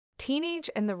Teenage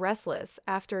and the Restless.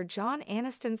 After John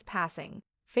Aniston's passing,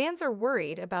 fans are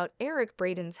worried about Eric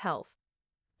Braeden's health.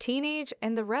 Teenage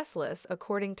and the Restless.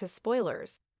 According to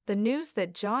spoilers, the news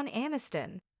that John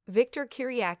Aniston, Victor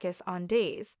Kiriakis on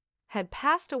Days, had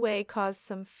passed away caused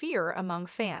some fear among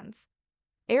fans.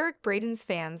 Eric Braeden's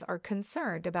fans are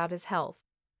concerned about his health.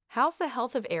 How's the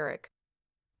health of Eric?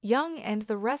 Young and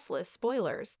the Restless.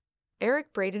 Spoilers.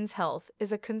 Eric Braeden's health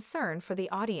is a concern for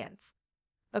the audience.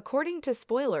 According to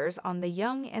spoilers on The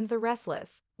Young and the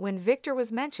Restless, when Victor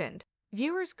was mentioned,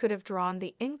 viewers could have drawn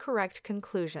the incorrect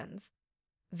conclusions.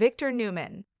 Victor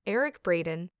Newman, Eric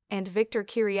Braeden, and Victor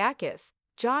Kiriakis,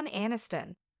 John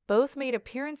Aniston, both made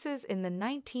appearances in the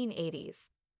 1980s.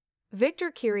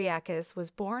 Victor Kiriakis was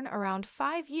born around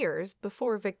 5 years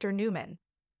before Victor Newman.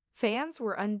 Fans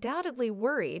were undoubtedly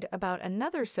worried about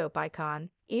another soap icon,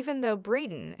 even though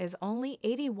Braeden is only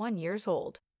 81 years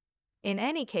old. In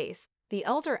any case, the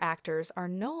elder actors are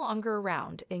no longer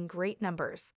around in great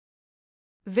numbers.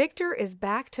 Victor is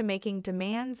back to making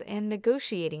demands and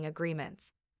negotiating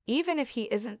agreements, even if he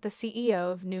isn't the CEO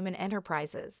of Newman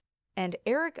Enterprises, and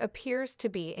Eric appears to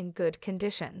be in good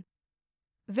condition.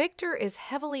 Victor is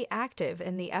heavily active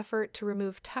in the effort to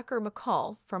remove Tucker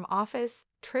McCall from office.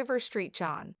 Trevor Street.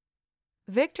 John.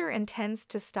 Victor intends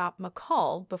to stop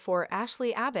McCall before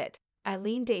Ashley Abbott,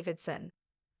 Eileen Davidson,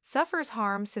 suffers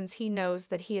harm, since he knows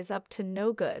that he is up to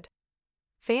no good.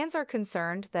 Fans are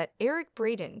concerned that Eric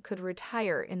Braeden could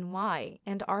retire in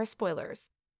Y&R. Spoilers.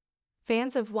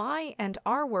 Fans of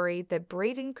Y&R worried that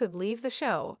Braeden could leave the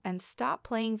show and stop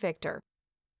playing Victor.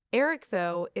 Eric,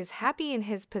 though, is happy in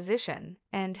his position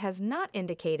and has not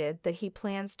indicated that he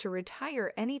plans to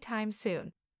retire anytime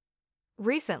soon.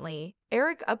 Recently,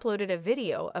 Eric uploaded a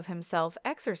video of himself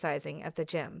exercising at the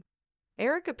gym.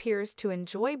 Eric appears to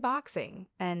enjoy boxing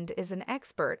and is an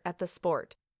expert at the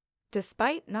sport.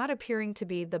 Despite not appearing to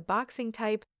be the boxing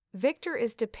type, Victor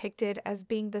is depicted as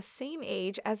being the same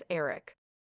age as Eric.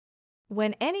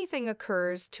 When anything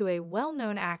occurs to a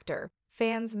well-known actor,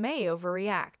 fans may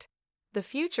overreact. The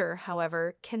future,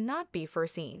 however, cannot be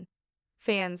foreseen.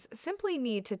 Fans simply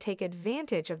need to take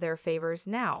advantage of their favors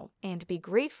now and be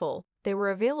grateful they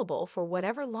were available for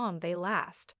whatever long they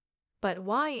last. But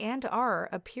Y&R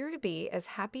appear to be as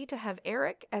happy to have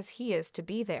Eric as he is to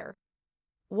be there.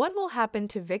 What will happen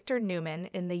to Victor Newman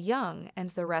in The Young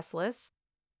and the Restless?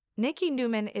 Nikki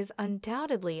Newman is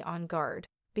undoubtedly on guard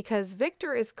because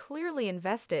Victor is clearly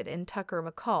invested in Tucker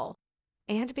McCall,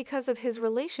 and because of his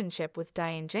relationship with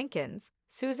Diane Jenkins,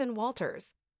 Susan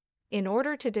Walters. In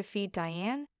order to defeat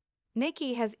Diane,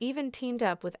 Nikki has even teamed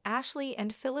up with Ashley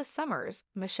and Phyllis Summers,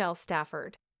 Michelle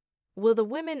Stafford. Will the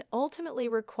women ultimately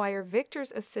require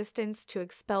Victor's assistance to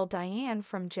expel Diane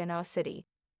from Genoa City?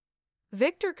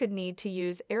 Victor could need to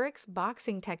use Eric's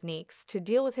boxing techniques to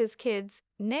deal with his kids,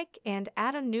 Nick and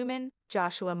Adam Newman,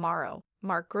 Joshua Morrow,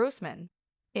 Mark Grossman.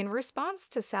 In response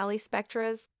to Sally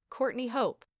Spectra's Courtney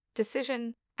Hope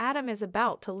decision, Adam is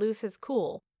about to lose his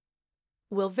cool.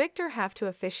 Will Victor have to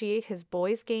officiate his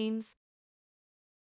boys' games?